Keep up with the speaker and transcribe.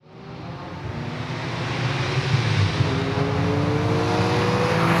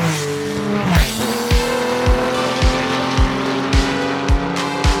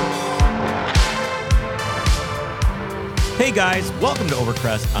Hey guys, welcome to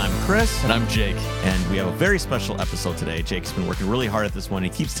Overcrest. I'm Chris. And I'm Jake. And we have a very special episode today. Jake's been working really hard at this one. He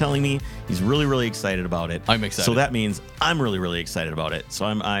keeps telling me he's really, really excited about it. I'm excited. So that means I'm really, really excited about it. So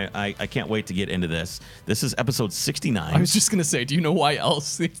I can't wait to get into this. This is episode 69. I was just going to say, do you know why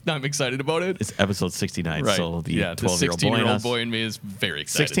else I'm excited about it? It's episode 69. Right. So the yeah, 12-year-old the 16-year-old boy in me is very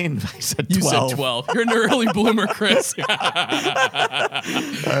excited. 16? I said 12. You said 12. You're an early bloomer, Chris.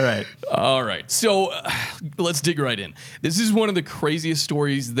 All right. So let's dig right in. This is one of the craziest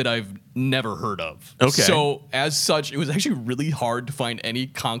stories that I've never heard of. Okay. So as such, it was actually really hard to find any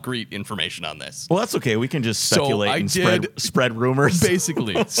concrete information on this. Well, that's okay. We can just speculate and spread rumors.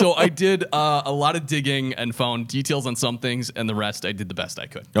 Basically. So I did a lot of digging and found details on some things, and the rest I did the best I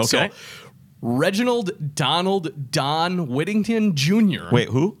could. Okay. So Reginald Donald Don Whittington Jr. Wait,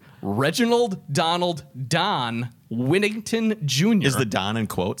 who? Reginald Donald Don Whittington Jr. Is the Don in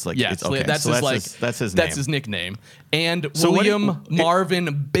quotes? Like, Yeah, it's, okay. that's so his that's his name. That's his nickname. And So William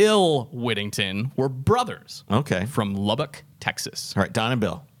Marvin Bill Whittington were brothers. Okay. From Lubbock, Texas. All right, Don and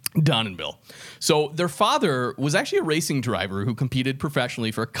Bill. Don and Bill. So their father was actually a racing driver who competed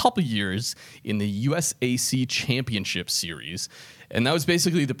professionally for a couple years in the USAC Championship Series. And that was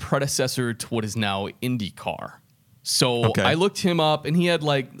basically the predecessor to what is now IndyCar. So Okay. I looked him up, and he had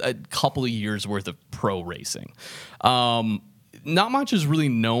like a couple of years worth of pro racing. Not much is really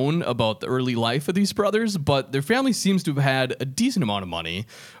known about the early life of these brothers, but their family seems to have had a decent amount of money,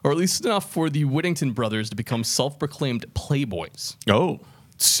 or at least enough for the Whittington brothers to become self-proclaimed playboys. Oh.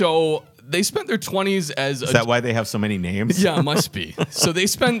 So they spent their 20s as... Is that why they have so many names? Yeah, it must be. So they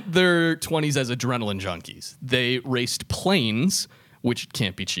spent their 20s as adrenaline junkies. They raced planes, which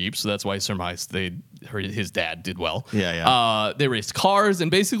can't be cheap, so that's why I surmised his dad did well. Yeah. They raced cars and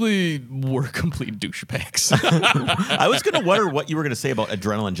basically were complete douchebags. I was going to wonder what you were going to say about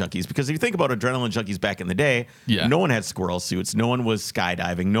adrenaline junkies, because if you think about adrenaline junkies back in the day, Yeah. no one had squirrel suits, no one was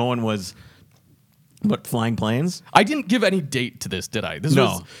skydiving, no one was flying planes. I didn't give any date to this, did I?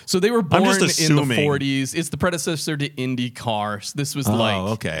 No. So they were born just in the assuming. 40s. It's the predecessor to IndyCar. So this was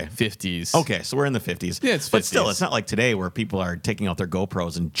okay. 50s. Okay, so we're in the 50s. Yeah, it's But still, 50s. it's not like today where people are taking out their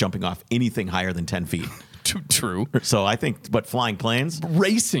GoPros and jumping off anything higher than 10 feet. True. So I think, flying planes?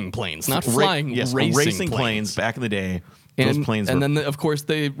 Racing planes, not flying. Yes, racing planes back in the day. Those planes were... And then, of course,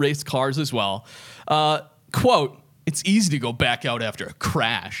 they raced cars as well. Quote, "It's easy to go back out after a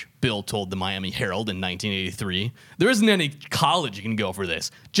crash," Bill told the Miami Herald in 1983. "There isn't any college you can go for this.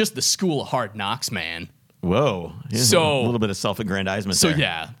 Just the school of hard knocks, man." Whoa. So- a little bit of self-aggrandizement So there.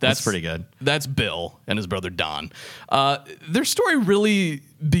 yeah, that's pretty good. That's Bill and his brother Don. Their story really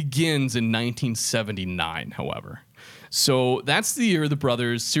begins in 1979, however. So that's the year the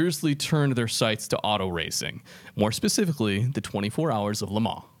brothers seriously turned their sights to auto racing, more specifically the 24 Hours of Le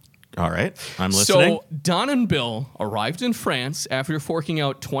Mans. All right, I'm listening. So Don and Bill arrived in France after forking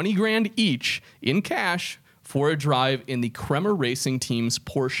out 20 grand each in cash for a drive in the Kremer Racing Team's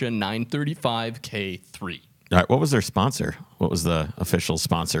Porsche 935 K3. All right, what was their sponsor? What was the official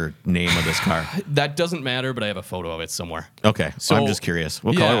sponsor name of this car? That doesn't matter, but I have a photo of it somewhere. Okay, so I'm just curious.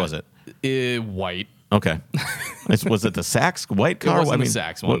 What color was it? White. Okay. Was it the Sachs white car? It wasn't the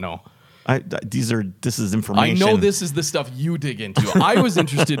Sachs one, no. This is I information. know this is the stuff you dig into. I was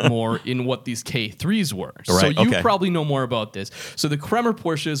interested more in what these K3s were. So Right, you okay. probably know more about this. So the Kremer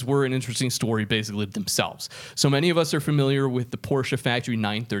Porsches were an interesting story basically themselves. So many of us are familiar with the Porsche Factory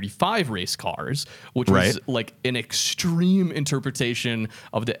 935 race cars, which was Right. like an extreme interpretation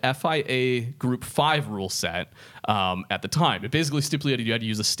of the FIA Group 5 rule set at the time. It basically stipulated you had to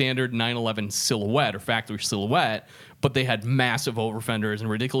use a standard 911 silhouette or factory silhouette, but they had massive over fenders and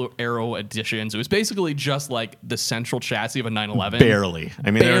ridiculous aero additions. It was basically just like the central chassis of a 911. Barely.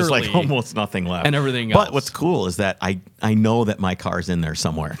 I mean, there was like Barely. almost nothing left. And everything else. But what's cool is that I know that my car's in there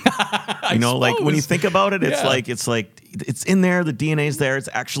somewhere. You know, like when you suppose. think about it, it's Yeah. like it's in there. The DNA's there. It's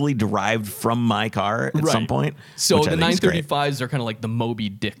actually derived from my car at some point. So which I the think is great. 935s are kind of like the Moby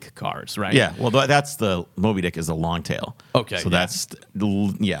Dick cars, right? Yeah, well, that's the Moby Dick is the long tail. Okay, so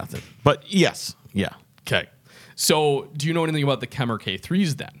yeah. But yes, yeah, Okay. So do you know anything about the Kremer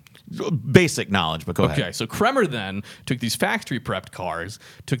K3s then? basic knowledge. But go ahead. Okay, so Kremer then took these factory prepped cars,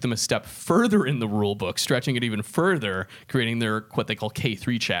 took them a step further in the rule book, stretching it even further, creating their what they call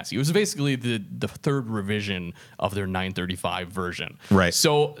K3 chassis. It was basically the third revision of their 935 version. Right.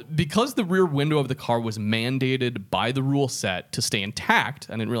 So because the rear window of the car was mandated by the rule set to stay intact,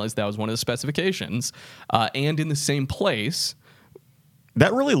 I didn't realize that was one of the specifications, and in the same place.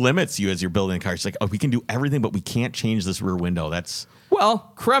 That really limits you as you're building a car. It's like, oh, we can do everything, but we can't change this rear window. That's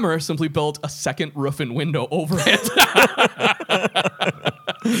Well, Kremer simply built a second roof and window over it.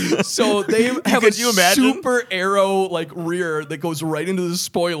 So they have Could you imagine? super aero like rear that goes right into the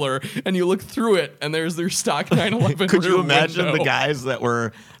spoiler, and you look through it, and there's their stock 911. Could you rear imagine window. the guys that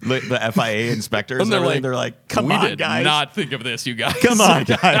were the FIA inspectors and they're everything? like, They're like, come we on, did guys. not think of this, you guys. Come on,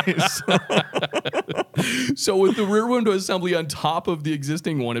 guys. So with the rear window assembly on top of the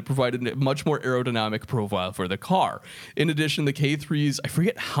existing one, it provided a much more aerodynamic profile for the car. In addition, the K3s, I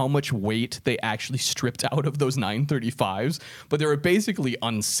forget how much weight they actually stripped out of those 935s, but they were basically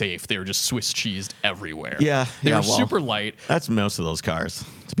unsafe. They were just Swiss cheesed everywhere. Yeah, They yeah, were well, super light. That's most of those cars,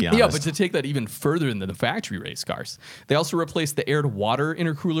 to be honest. Yeah, but to take that even further into the factory race cars, they also replaced the air-to-water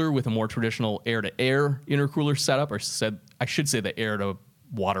intercooler with a more traditional air-to-air intercooler setup, I should say the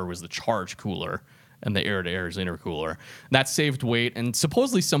air-to-water was the charge cooler, and the air-to-air is intercooler. That saved weight and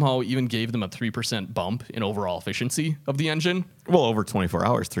supposedly somehow even gave them a 3% bump in overall efficiency of the engine. well, over 24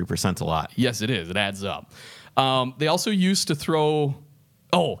 hours, 3% a lot. Yes, it is. It adds up. They also used to throw...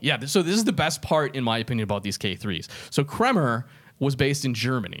 Oh, yeah. So this is the best part, in my opinion, about these K3s. So Kremer was based in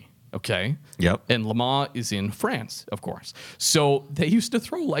Germany, okay? Yep. And Le Mans is in France, of course. So they used to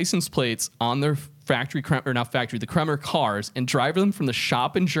throw license plates on their the Kremer cars and drive them from the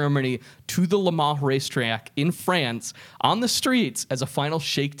shop in Germany to the Le Mans racetrack in France on the streets as a final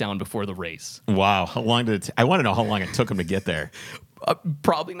shakedown before the race. Wow. How long did I want to know how long it took them to get there.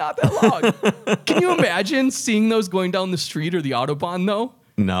 Probably not that long. Can you imagine seeing those going down the street or the Autobahn, though?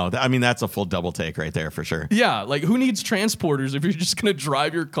 No, I mean, that's a full double take right there for sure. Yeah, like who needs transporters if you're just going to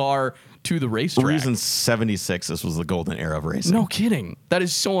drive your car to the racetrack? Reason 76, this was the golden era of racing. No kidding. That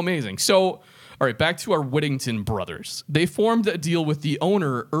is so amazing. So, all right, back to our Whittington brothers. They formed a deal with the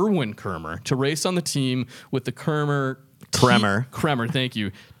owner, Erwin Kremer, to race on the team with the Kremer, thank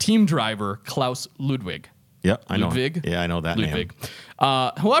you, team driver, Klaus Ludwig. Yep, I know. Ludwig? Yeah, I know that name.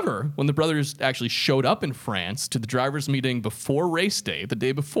 However, when the brothers actually showed up in France to the drivers' meeting before race day, the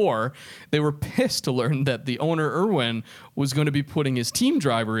day before, they were pissed to learn that the owner, Erwin, was going to be putting his team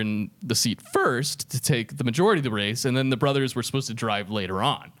driver in the seat first to take the majority of the race, and then the brothers were supposed to drive later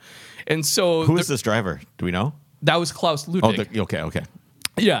on. And so... Who is this driver? Do we know? That was Klaus Ludwig. Oh, okay.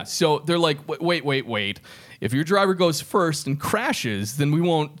 Yeah, so they're like, wait. If your driver goes first and crashes, then we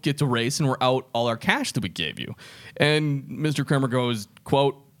won't get to race and we're out all our cash that we gave you. And Mr. Kremer goes,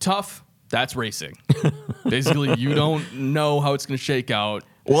 quote, tough, that's racing. Basically, you don't know how it's going to shake out.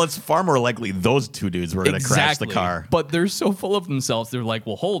 Well, it's far more likely those two dudes were going to crash the car. But they're so full of themselves, they're like,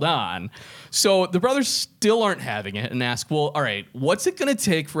 well, hold on. So the brothers still aren't having it and ask, well, all right, what's it going to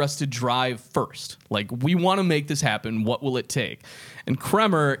take for us to drive first? Like, we want to make this happen. What will it take? And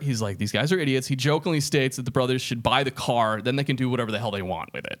Kremer, he's like, these guys are idiots. He jokingly states that the brothers should buy the car, then they can do whatever the hell they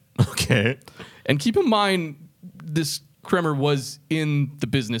want with it. Okay. And keep in mind, this Kremer was in the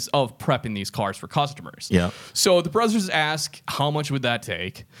business of prepping these cars for customers. Yeah. So the brothers ask, how much would that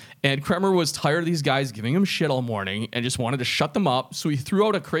take? And Kremer was tired of these guys giving him shit all morning and just wanted to shut them up. So he threw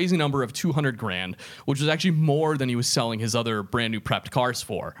out a crazy number of $200,000, which was actually more than he was selling his other brand new prepped cars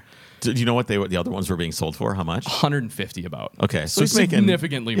for. Do you know what the other ones were being sold for? How much? 150 about. Okay, So he's making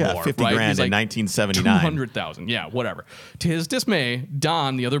significantly more. 50 right? grand He's in like 1979. 200,000. Yeah, whatever. To his dismay,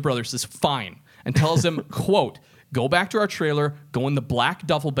 Don, the other brother, says fine and tells him, quote, go back to our trailer, go in the black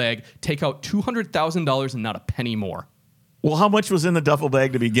duffel bag, take out $200,000 and not a penny more. Well, how much was in the duffel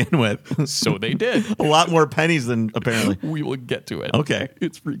bag to begin with? So they did. A lot more pennies than apparently. We will get to it. Okay.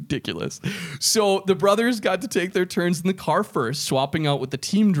 It's ridiculous. So the brothers got to take their turns in the car first, swapping out with the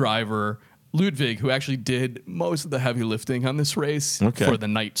team driver, Ludwig, who actually did most of the heavy lifting on this race for the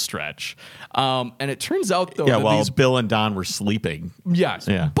night stretch. And it turns out, though, that while Bill and Don were sleeping. Yes.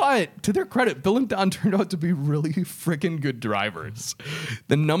 Yeah. But to their credit, Bill and Don turned out to be really freaking good drivers.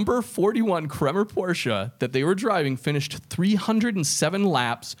 The number 41 Kremer Porsche that they were driving finished 307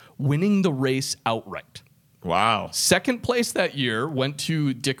 laps, winning the race outright. Wow. Second place that year went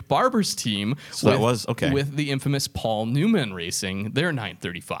to Dick Barber's team with the infamous Paul Newman Racing, their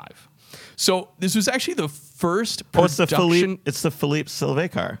 935. So this was actually the first production... it's the Philippe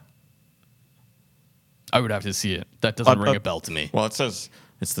Silvet car. I would have to see it. That doesn't ring a bell to me. Well, it says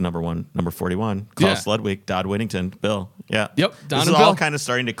it's the number 41. Klaus Ludwig, Dodd Whittington, Bill. Yeah. Yep. Don this and is Bill. all kind of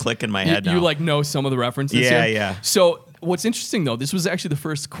starting to click in my head now. You like know some of the references Yeah, here? yeah. So what's interesting, though, this was actually the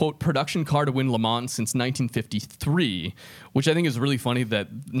first, quote, production car to win Le Mans since 1953, which I think is really funny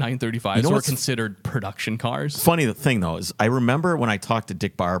that 935s were considered production cars. Funny thing, though, is I remember when I talked to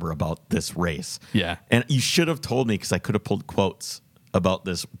Dick Barber about this race. Yeah. And you should have told me because I could have pulled quotes about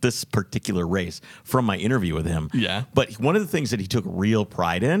this particular race from my interview with him. Yeah. But one of the things that he took real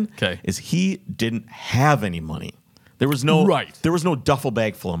pride in is he didn't have any money. There was no duffel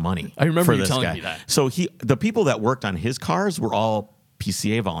bag full of money. I remember for you this telling guy. me that. So the people that worked on his cars were all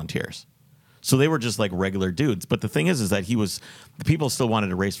PCA volunteers. So they were just like regular dudes. But the thing is that the people still wanted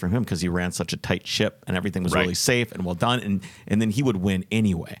to race for him because he ran such a tight ship and everything was really safe and well done. And then he would win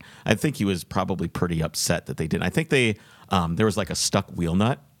anyway. I think he was probably pretty upset that they didn't. I think there was like a stuck wheel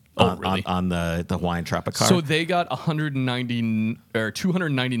nut on the Hawaiian Tropic car. So they got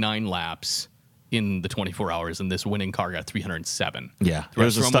 299 laps in the 24 hours, and this winning car got 307. Yeah. The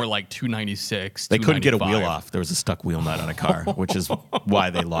rest of them were like 296. They couldn't get a wheel off. There was a stuck wheel nut on a car, which is why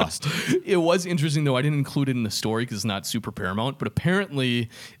they lost. It was interesting, though. I didn't include it in the story because it's not super paramount, but apparently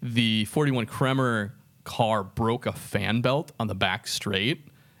the 41 Kremer car broke a fan belt on the back straight.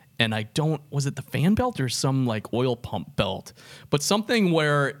 And was it the fan belt or some like oil pump belt? But something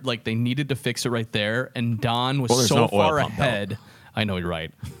where like they needed to fix it right there. And Don was so far ahead. Belt. I know you're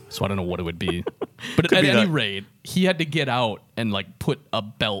right. So I don't know what it would be. But at any rate, he had to get out and like put a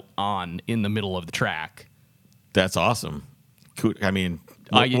belt on in the middle of the track. That's awesome. I mean,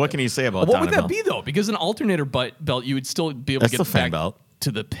 what can you say about that? What would that be though? Because an alternator belt, you would still be able to get the fan back belt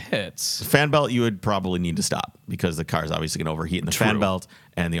to the pits. The fan belt, you would probably need to stop because the car's obviously going to overheat, and the fan belt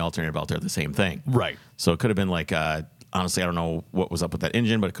and the alternator belt are the same thing. Right. So it could have been like, honestly, I don't know what was up with that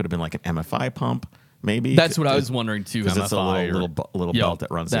engine, but it could have been like an MFI pump. Maybe that's what I was wondering too. Because it's a little belt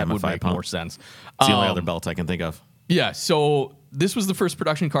that runs the MFI would make pump. More sense. It's the only other belt I can think of. Yeah. So this was the first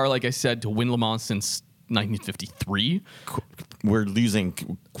production car, like I said, to win Le Mans since 1953. We're losing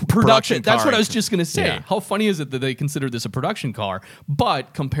production. That's what I was just gonna say. Yeah. How funny is it that they consider this a production car,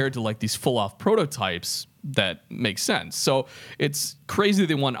 but compared to like these full-off prototypes, that makes sense. So it's crazy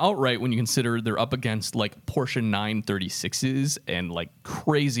they won outright when you consider they're up against like Porsche 936s and like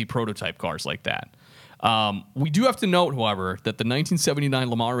crazy prototype cars like that. We do have to note, however, that the 1979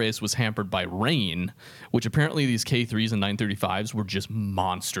 Le Mans race was hampered by rain, which apparently these K3s and 935s were just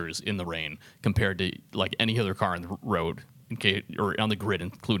monsters in the rain compared to like any other car on the road or on the grid,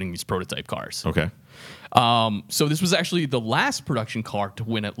 including these prototype cars. Okay. So this was actually the last production car to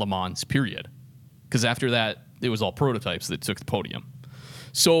win at Le Mans, period. Because after that, it was all prototypes that took the podium.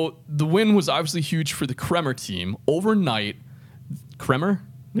 So the win was obviously huge for the Kremer team. Overnight, Kremer?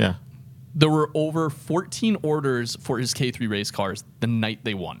 Yeah. There were over 14 orders for his K3 race cars the night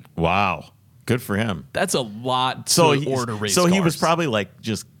they won. Wow. Good for him. That's a lot to order race cars. So he was probably like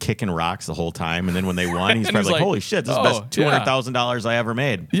just kicking rocks the whole time. And then when they won, he's probably like, holy shit, this is the best $200,000 I ever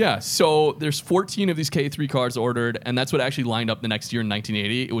made. Yeah. So there's 14 of these K3 cars ordered. And that's what actually lined up the next year in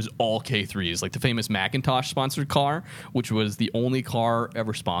 1980. It was all K3s, like the famous Macintosh sponsored car, which was the only car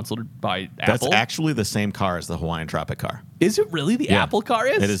ever sponsored by Apple. That's actually the same car as the Hawaiian Tropic car. Is it really the Apple car?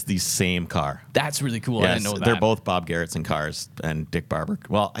 It is the same car. That's really cool. Yes, I didn't know that. They're both Bob Garrettson cars and Dick Barber.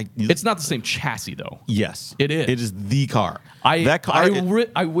 Well, it's not the same chassis though. Yes, it is. It is the car.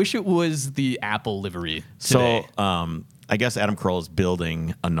 I wish it was the Apple livery today. So, I guess Adam Kroll is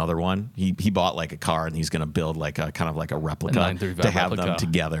building another one. He bought like a car and he's going to build like a kind of like a replica to have them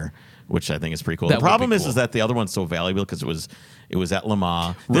together, which I think is pretty cool. The problem is that the other one's so valuable because it was at Le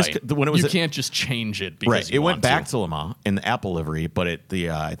Mans. When it was, you can't just change it because it went back to Le Mans in the Apple livery, but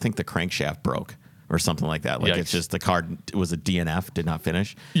I think the crankshaft broke or something like that. Like it's just the car, it was a DNF, did not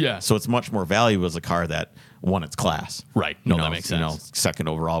finish. Yeah. So it's much more valuable as a car that won its class. Right. No, that makes sense. Second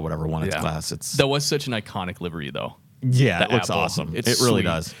overall, whatever won its class. That was such an iconic livery though. Yeah, it looks awesome. It really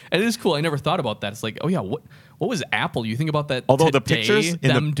does. And it is cool. I never thought about that. It's like, oh yeah, what was Apple? You think about that? Although today, the pictures,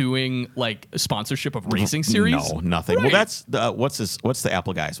 them doing like a sponsorship of racing series. No, nothing. Right. Well, that's what's the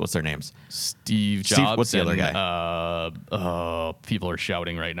Apple guys? What's their names? Steve Jobs. What's the other guy? People are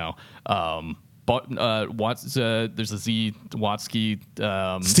shouting right now. But there's a Z Watsky.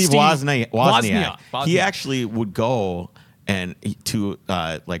 Steve Wozniak. He actually would go to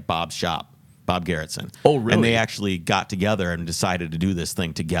like Bob's shop. Bob Garrettson. Oh, really? And they actually got together and decided to do this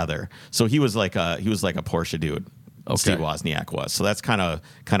thing together. So he was like a Porsche dude. Okay. Steve Wozniak was. So that's kind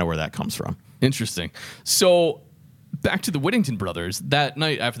of where that comes from. Interesting. So back to the Whittington brothers. That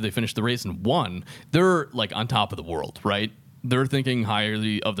night after they finished the race and won, they're like on top of the world, right? They're thinking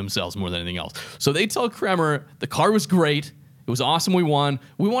highly of themselves more than anything else. So they tell Kremer the car was great. It was awesome. We won.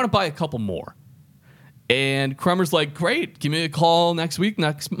 We want to buy a couple more. And Kremer's like, great, give me a call next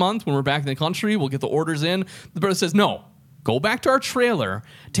month when we're back in the country. We'll get the orders in. The brother says, no, go back to our trailer,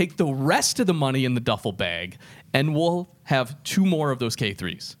 take the rest of the money in the duffel bag, and we'll have 2 more of those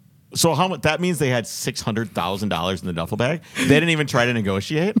K3s. So how much? That means they had $600,000 in the duffel bag? They didn't even try to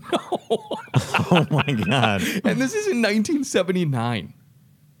negotiate? No. Oh, my God. And this is in 1979.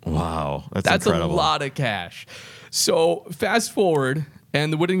 Wow. That's incredible. A lot of cash. So fast forward.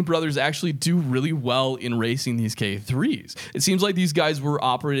 And the Whittington brothers actually do really well in racing these K3s. It seems like these guys were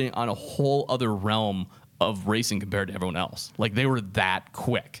operating on a whole other realm of racing compared to everyone else. Like, they were that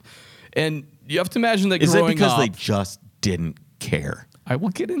quick. And you have to imagine that Is it growing because up, they just didn't care? I will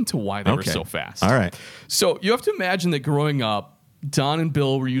get into why they were so fast. All right. So you have to imagine that growing up, Don and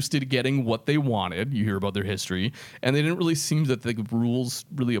Bill were used to getting what they wanted. You hear about their history, and they didn't really seem that the rules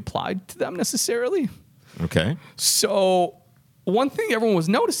really applied to them necessarily. Okay. So one thing everyone was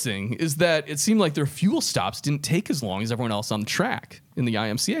noticing is that it seemed like their fuel stops didn't take as long as everyone else on the track in the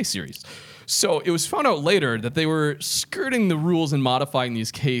IMCA series. So it was found out later that they were skirting the rules and modifying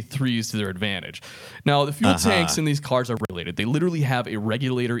these K3s to their advantage. Now, the fuel tanks in these cars are regulated. They literally have a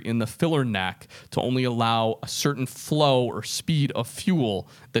regulator in the filler neck to only allow a certain flow or speed of fuel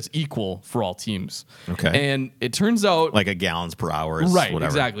that's equal for all teams. Okay. And it turns out... Like a gallons per hour is Right, whatever.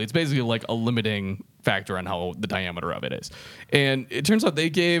 exactly. It's basically like a limiting factor on how the diameter of it is. And it turns out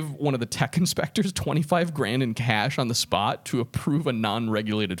they gave one of the tech inspectors $25,000 in cash on the spot to approve a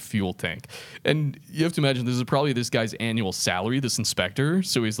non-regulated fuel tank. And you have to imagine this is probably this guy's annual salary, this inspector.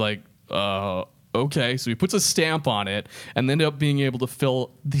 So he's like, okay. So he puts a stamp on it and ended up being able to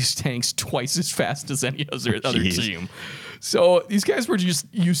fill these tanks twice as fast as any other team. So these guys were just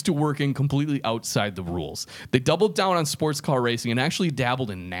used to working completely outside the rules. They doubled down on sports car racing and actually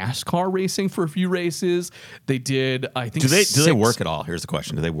dabbled in NASCAR racing for a few races. They did, I think, Do they work at all? Here's the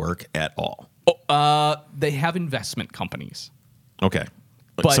question. Do they work at all? They have investment companies. Okay.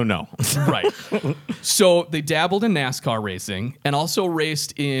 But, so no. Right. So they dabbled in NASCAR racing and also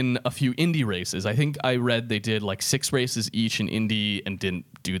raced in a few Indy races. I think I read they did like 6 races each in Indy and didn't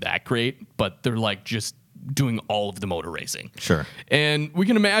do that great, but they're like just doing all of the motor racing. Sure. And we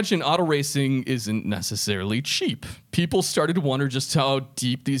can imagine auto racing isn't necessarily cheap. People started to wonder just how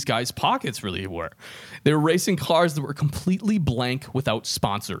deep these guys' pockets really were. They were racing cars that were completely blank without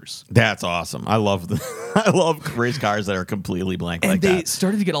sponsors. That's awesome. I love race cars that are completely blank And like they that.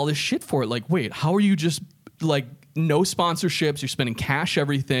 started to get all this shit for it. Like, wait, how are you just like no sponsorships? You're spending cash,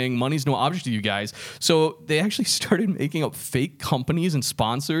 everything. Money's no object to you guys. So they actually started making up fake companies and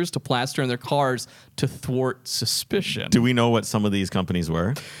sponsors to plaster on their cars to thwart suspicion. Do we know what some of these companies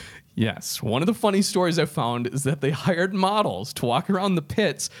were? Yes. One of the funny stories I found is that they hired models to walk around the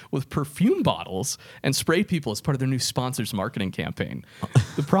pits with perfume bottles and spray people as part of their new sponsors marketing campaign.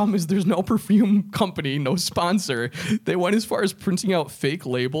 The problem is there's no perfume company, no sponsor. They went as far as printing out fake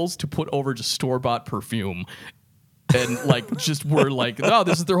labels to put over just store-bought perfume. And like just were like, oh,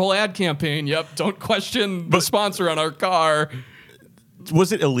 this is their whole ad campaign. Yep, don't question the sponsor on our car.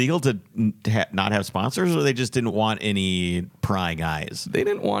 Was it illegal to not have sponsors, or they just didn't want any prying eyes? They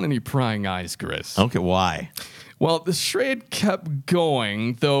didn't want any prying eyes, Chris. Okay, why? Well, the charade kept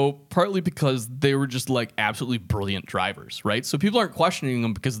going, though partly because they were just like absolutely brilliant drivers, right? So people aren't questioning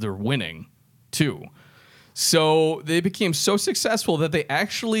them because they're winning, too. So they became so successful that they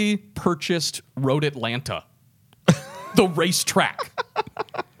actually purchased Road Atlanta, the racetrack.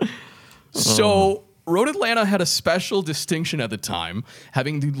 So Road Atlanta had a special distinction at the time,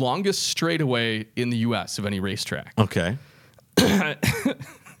 having the longest straightaway in the U.S. of any racetrack. Okay.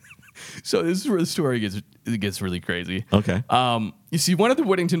 So this is where the story gets really crazy. Okay. You see, one of the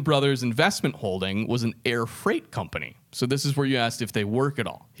Whittington brothers' investment holding was an air freight company. So this is where you asked if they work at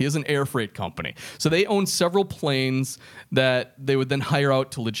all. He has an air freight company. So they own several planes that they would then hire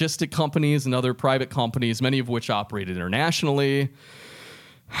out to logistic companies and other private companies, many of which operated internationally.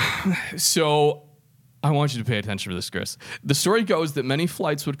 So I want you to pay attention to this, Chris. The story goes that many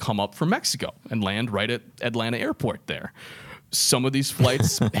flights would come up from Mexico and land right at Atlanta Airport there. Some of these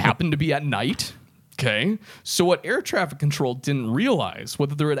flights happened to be at night. Okay. So what air traffic control didn't realize was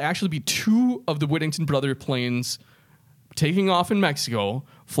that there would actually be 2 of the Whittington brother planes taking off in Mexico,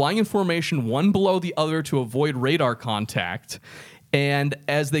 flying in formation one below the other to avoid radar contact. And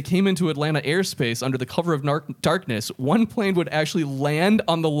as they came into Atlanta airspace under the cover of darkness, one plane would actually land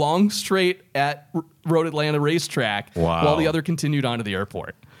on the long straight at Road Atlanta racetrack while the other continued on to the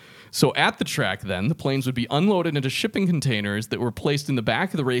airport. So at the track then, the planes would be unloaded into shipping containers that were placed in the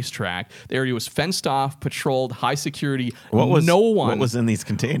back of the racetrack. The area was fenced off, patrolled, high security. What one was in these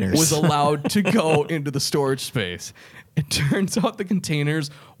containers? was allowed to go into the storage space. It turns out the containers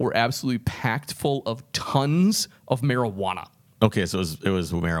were absolutely packed full of tons of marijuana. Okay, so it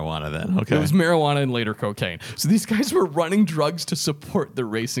was marijuana then. Okay. It was marijuana and later cocaine. So these guys were running drugs to support their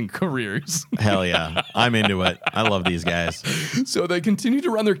racing careers. Hell yeah. I'm into it. I love these guys. So they continued to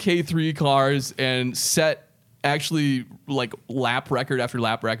run their K3 cars and set actually like lap record after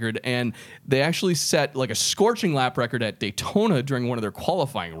lap record. And they actually set like a scorching lap record at Daytona during one of their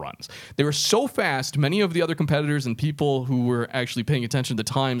qualifying runs. They were so fast, many of the other competitors and people who were actually paying attention to the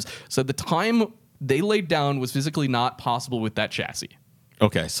times said the time they laid down was physically not possible with that chassis.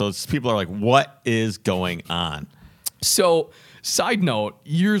 Okay, so people are like, what is going on? So, side note,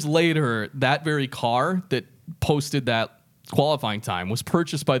 years later, that very car that posted that qualifying time was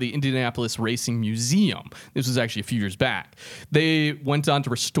purchased by the Indianapolis Racing Museum. This was actually a few years back. They went on to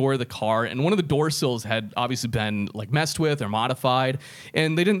restore the car, and one of the door sills had obviously been like messed with or modified,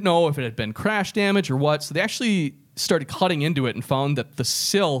 and they didn't know if it had been crash damage or what, so they actually started cutting into it and found that the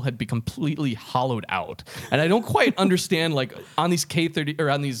sill had been completely hollowed out. And I don't quite understand, like on these K30 or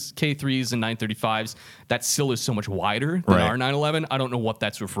on these K3s and 935s, that sill is so much wider than our 911. I don't know what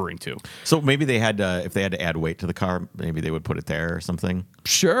that's referring to. So maybe they had to, if they had to add weight to the car, maybe they would put it there or something.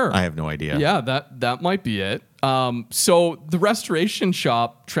 Sure. I have no idea. Yeah, that might be it. So the restoration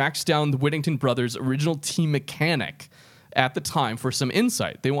shop tracks down the Whittington brothers' original team mechanic at the time for some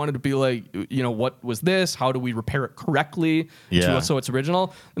insight. They wanted to be like, what was this? How do we repair it correctly so it's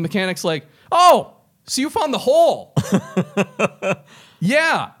original? The mechanic's like, oh, so you found the hole.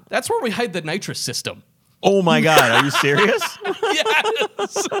 Yeah, that's where we hide the nitrous system. Oh my God, are you serious?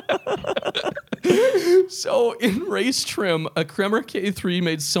 Yes. So in race trim, a Kremer K3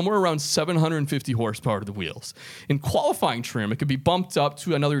 made somewhere around 750 horsepower to the wheels. In qualifying trim, it could be bumped up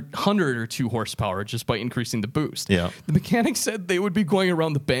to another 100 or 2 horsepower just by increasing the boost. Yeah. The mechanic said they would be going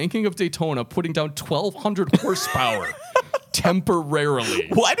around the banking of Daytona, putting down 1,200 horsepower temporarily.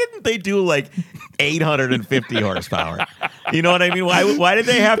 Why didn't they do like 850 horsepower? You know what I mean? Why did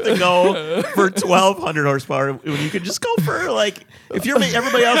they have to go for 1,200 horsepower when you could just go for like, if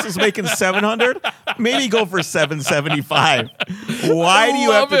everybody else is making 700, maybe go for 775. Why do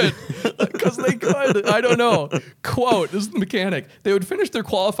you have to? Because they could. I don't know. Quote, this is the mechanic. They would finish their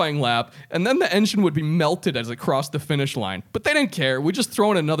qualifying lap, and then the engine would be melted as it crossed the finish line. But they didn't care. We just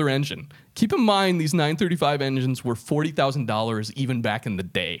throw in another engine. Keep in mind, these 935 engines were $40,000 even back in the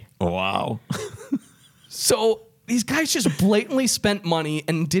day. Wow. So these guys just blatantly spent money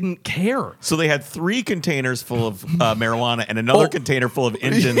and didn't care. So they had 3 containers full of marijuana and another container full of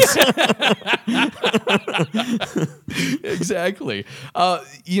engines. Exactly.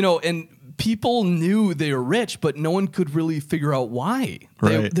 And people knew they were rich, but no one could really figure out why.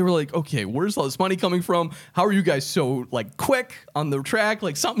 Right. They were like, okay, where's all this money coming from? How are you guys so like quick on the track?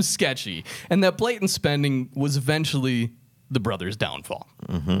 Like something's sketchy. And that blatant spending was eventually the brothers' downfall.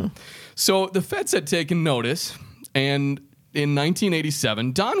 Mm-hmm. So the feds had taken notice, and in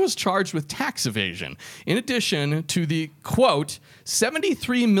 1987, Don was charged with tax evasion, in addition to the, quote,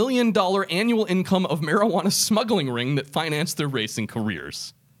 $73 million annual income of marijuana smuggling ring that financed their racing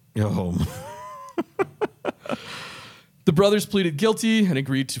careers. Oh. The brothers pleaded guilty and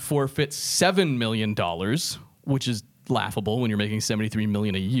agreed to forfeit $7 million, which is laughable when you're making $73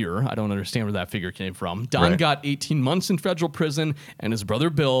 million a year. I don't understand where that figure came from. Don got 18 months in federal prison, and his brother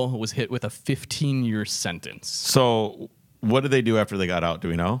Bill was hit with a 15-year sentence. So what did they do after they got out? Do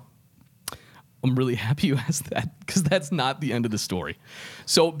we know? I'm really happy you asked that, because that's not the end of the story.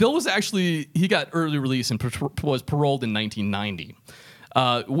 So Bill he got early release and was paroled in 1990.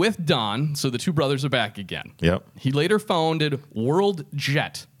 With Don, so the two brothers are back again. Yep. He later founded World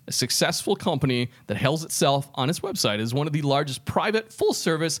Jet, a successful company that hails itself on its website as one of the largest private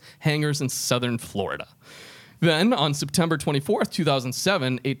full-service hangars in southern Florida. Then, on September 24th,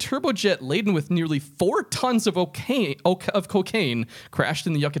 2007, a turbojet laden with nearly 4 tons of cocaine crashed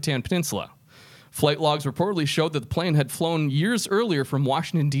in the Yucatan Peninsula. Flight logs reportedly showed that the plane had flown years earlier from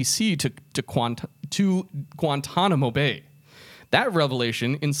Washington, D.C. to Guantanamo Bay. That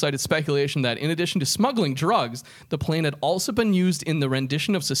revelation incited speculation that in addition to smuggling drugs, the plane had also been used in the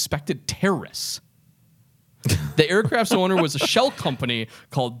rendition of suspected terrorists. The aircraft's owner was a shell company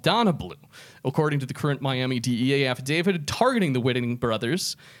called Donna Blue. According to the current Miami DEA affidavit targeting the Whittington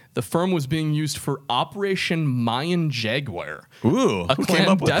brothers, the firm was being used for Operation Mayan Jaguar, Ooh, a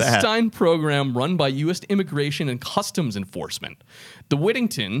clandestine program run by U.S. Immigration and Customs Enforcement. The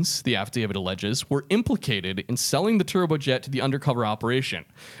Whittingtons, the affidavit alleges, were implicated in selling the turbojet to the undercover operation.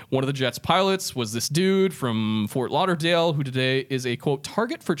 One of the jet's pilots was this dude from Fort Lauderdale, who today is a, quote,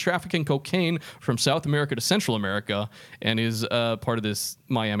 target for trafficking cocaine from South America to Central America, and is part of this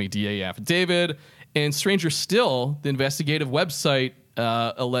Miami DA affidavit. And stranger still, the investigative website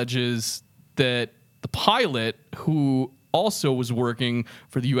alleges that the pilot, who also was working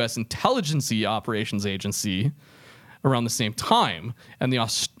for the U.S. Intelligence Operations Agency around the same time, and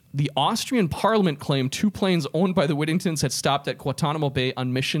the Austrian parliament claimed 2 planes owned by the Whittingtons had stopped at Guantanamo Bay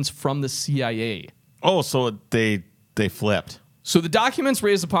on missions from the CIA. Oh, so they flipped. So the documents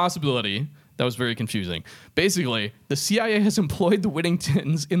raised the possibility. That was very confusing. Basically, the CIA has employed the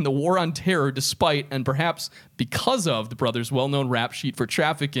Whittingtons in the war on terror despite, and perhaps because of, the brothers' well-known rap sheet for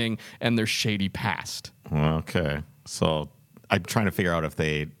trafficking and their shady past. Okay. So I'm trying to figure out if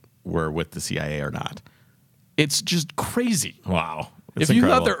they were with the CIA or not. It's just crazy. Wow. If you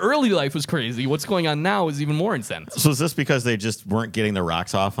thought their early life was crazy, what's going on now is even more intense. So is this because they just weren't getting the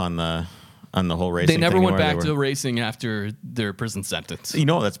rocks off on the whole racing? They never thing went anymore? back to racing after their prison sentence.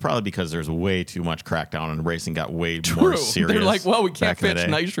 That's probably because there's way too much crackdown and racing got way more serious. They're like, well, we can't back in the fetch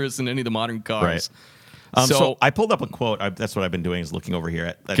day. nitrous in any of the modern cars. Right. So I pulled up a quote. That's what I've been doing is looking over here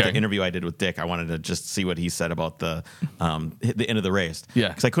at the interview I did with Dick. I wanted to just see what he said about the end of the race. Yeah.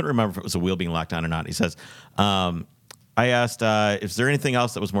 Because I couldn't remember if it was a wheel being locked on or not. He says, I asked, is there anything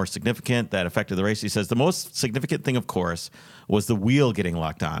else that was more significant that affected the race? He says, the most significant thing, of course, was the wheel getting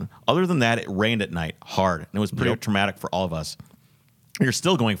locked on. Other than that, it rained at night hard. And it was pretty traumatic for all of us. You're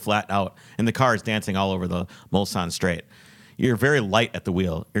still going flat out, and the car is dancing all over the Mulsanne Straight. You're very light at the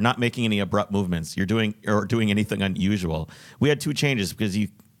wheel. You're not making any abrupt movements. You're doing anything unusual. We had 2 changes because you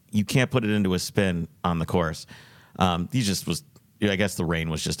can't put it into a spin on the course. He just was. I guess the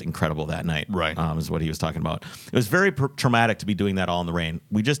rain was just incredible that night. Right, is what he was talking about. It was very traumatic to be doing that all in the rain.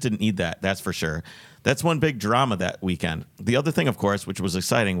 We just didn't need that. That's for sure. That's one big drama that weekend. The other thing, of course, which was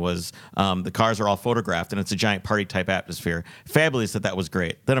exciting, was the cars are all photographed, and it's a giant party-type atmosphere. Fabulous that was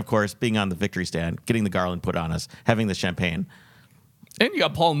great. Then, of course, being on the victory stand, getting the garland put on us, having the champagne. And you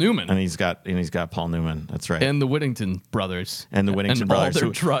got Paul Newman. And he's got Paul Newman. That's right. And the Whittington brothers. And the Whittington and brothers. all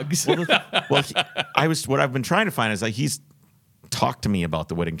their drugs. What I've been trying to find is like he's talked to me about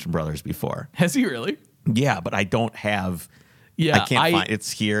the Whittington brothers before. Has he really? Yeah, but I don't have. Yeah, I can't find. It's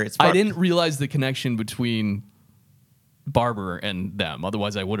here. I didn't realize the connection between Barber and them.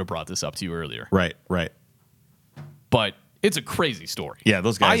 Otherwise, I would have brought this up to you earlier. Right. But it's a crazy story. Yeah,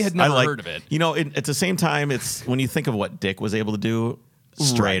 those guys. I had never heard of it. At the same time, it's when you think of what Dick was able to do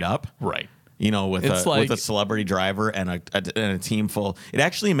straight up. Right. With a celebrity driver and a team full. It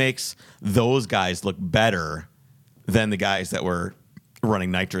actually makes those guys look better than the guys that were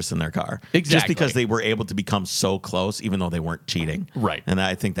running nitrous in their car. Exactly. Just because they were able to become so close, even though they weren't cheating. Right. And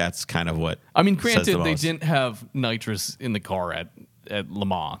I think that's kind of what. I mean, granted, they didn't have nitrous in the car at Le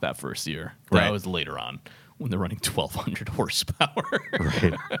Mans that first year. That was later on when they're running 1,200 horsepower.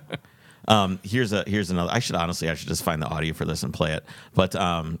 Right. Here's another. I should just find the audio for this and play it. But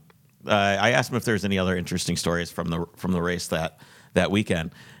I asked him if there's any other interesting stories from the race that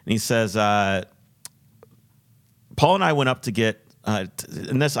weekend, and he says. Paul and I went up to get,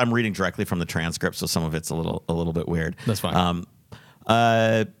 and this I'm reading directly from the transcript, so some of it's a little bit weird. That's fine.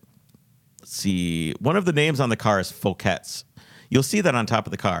 Let's see. One of the names on the car is Fouquet's. You'll see that on top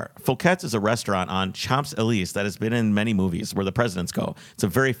of the car. Fouquet's is a restaurant on Champs-Élysées that has been in many movies where the presidents go. It's a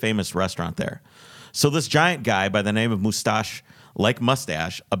very famous restaurant there. So this giant guy by the name of Mustache,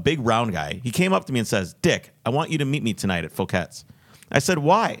 a big round guy, he came up to me and says, Dick, I want you to meet me tonight at Fouquet's. I said,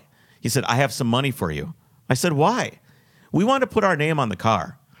 why? He said, I have some money for you. I said, why? We want to put our name on the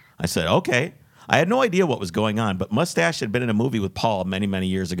car. I said, okay. I had no idea what was going on, but Mustache had been in a movie with Paul many, many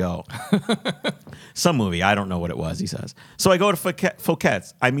years ago. Some movie. I don't know what it was, he says. So I go to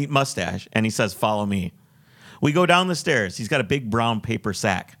Fouquet's. I meet Mustache, and he says, follow me. We go down the stairs. He's got a big brown paper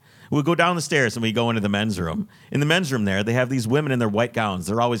sack. We go down the stairs, and we go into the men's room. In the men's room there, they have these women in their white gowns.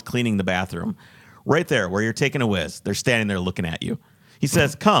 They're always cleaning the bathroom. Right there, where you're taking a whiz, they're standing there looking at you. He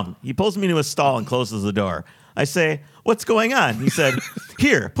says, come. He pulls me into a stall and closes the door. I say, what's going on? He said,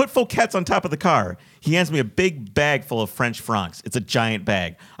 here, put Fouquet's on top of the car. He hands me a big bag full of French francs. It's a giant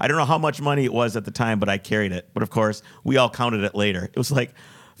bag. I don't know how much money it was at the time, but I carried it. But of course, we all counted it later. It was like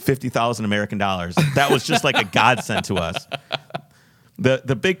 50,000 American dollars. That was just like a godsend to us.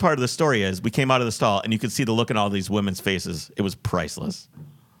 The big part of the story is we came out of the stall and you could see the look in all these women's faces. It was priceless.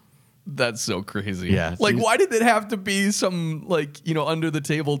 That's so crazy. Yeah. Why did it have to be some under the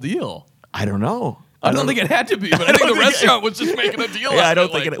table deal? I don't know. I don't think it had to be, but I think the restaurant was just making a deal. Yeah, I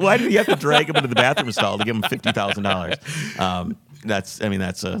don't think it. Why did you have to drag him into the bathroom stall to give him $50,000? That's a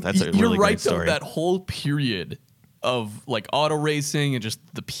really great story. Though, that whole period of auto racing and just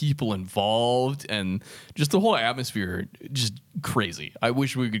the people involved and just the whole atmosphere, just crazy. I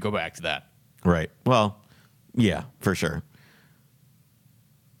wish we could go back to that. Right. Well, yeah, for sure.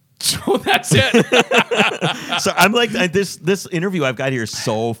 So that's it. So I'm like, this interview I've got here is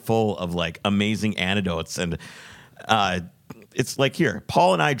so full of amazing anecdotes, and it's like here.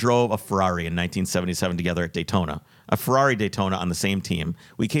 Paul and I drove a Ferrari in 1977 together at Daytona, a Ferrari Daytona on the same team.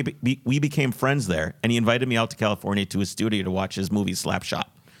 We became friends there, and he invited me out to California to his studio to watch his movie Slapshot.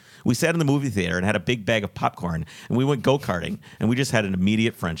 We sat in the movie theater and had a big bag of popcorn, and we went go-karting, and we just had an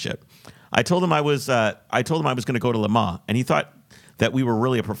immediate friendship. I told him I was going to go to Le Mans, and he thought that we were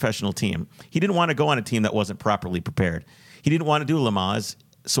really a professional team. He didn't want to go on a team that wasn't properly prepared. He didn't want to do Le Mans,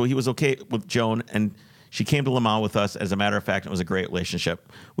 so he was okay with Joan, and She came to Le Mans with us. As a matter of fact, it was a great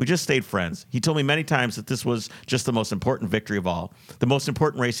relationship. We just stayed friends. He told me many times that this was just the most important victory of all, the most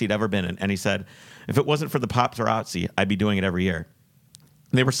important race he'd ever been in. And he said, if it wasn't for the paparazzi, I'd be doing it every year.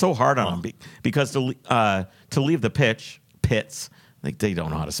 And they were so hard on him because to leave the pits, like they don't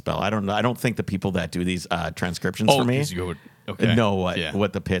know how to spell. I don't think the people that do these transcriptions for me know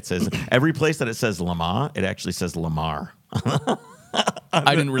what the pits is. Every place that it says Le Mans, it actually says Lamar.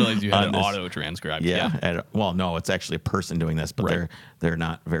 I didn't realize you had an auto transcribe. Yeah. Well, no, it's actually a person doing this, but they're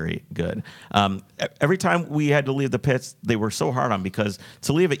not very good. Every time we had to leave the pits, they were so hard on because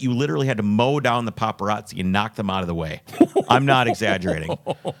to leave it, you literally had to mow down the paparazzi and knock them out of the way. I'm not exaggerating.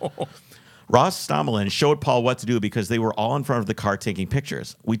 Ross Stommelin showed Paul what to do because they were all in front of the car taking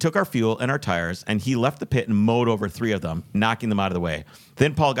pictures. We took our fuel and our tires, and he left the pit and mowed over 3 of them, knocking them out of the way.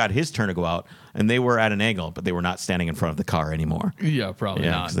 Then Paul got his turn to go out, and they were at an angle, but they were not standing in front of the car anymore. Yeah, probably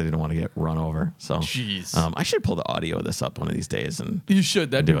not. Because they didn't want to get run over. So, jeez. I should pull the audio of this up one of these days. And you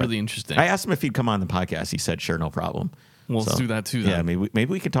should. That'd be really interesting. I asked him if he'd come on the podcast. He said, sure, no problem. We'll do that too. Then. Yeah, maybe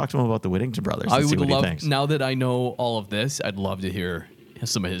we could talk to him about the Whittington brothers. I would love, now that I know all of this, I'd love to hear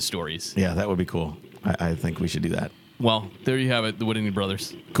some of his stories. Yeah, that would be cool. I think we should do that. Well, there you have it, the Whittington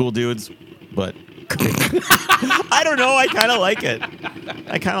brothers. Cool dudes, but I don't know. I kind of like it.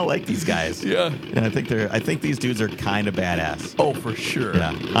 I kind of like these guys. Yeah, and I think these dudes are kind of badass. Oh, for sure.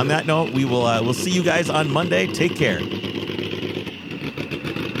 Yeah. On that note, we'll see you guys on Monday. Take care.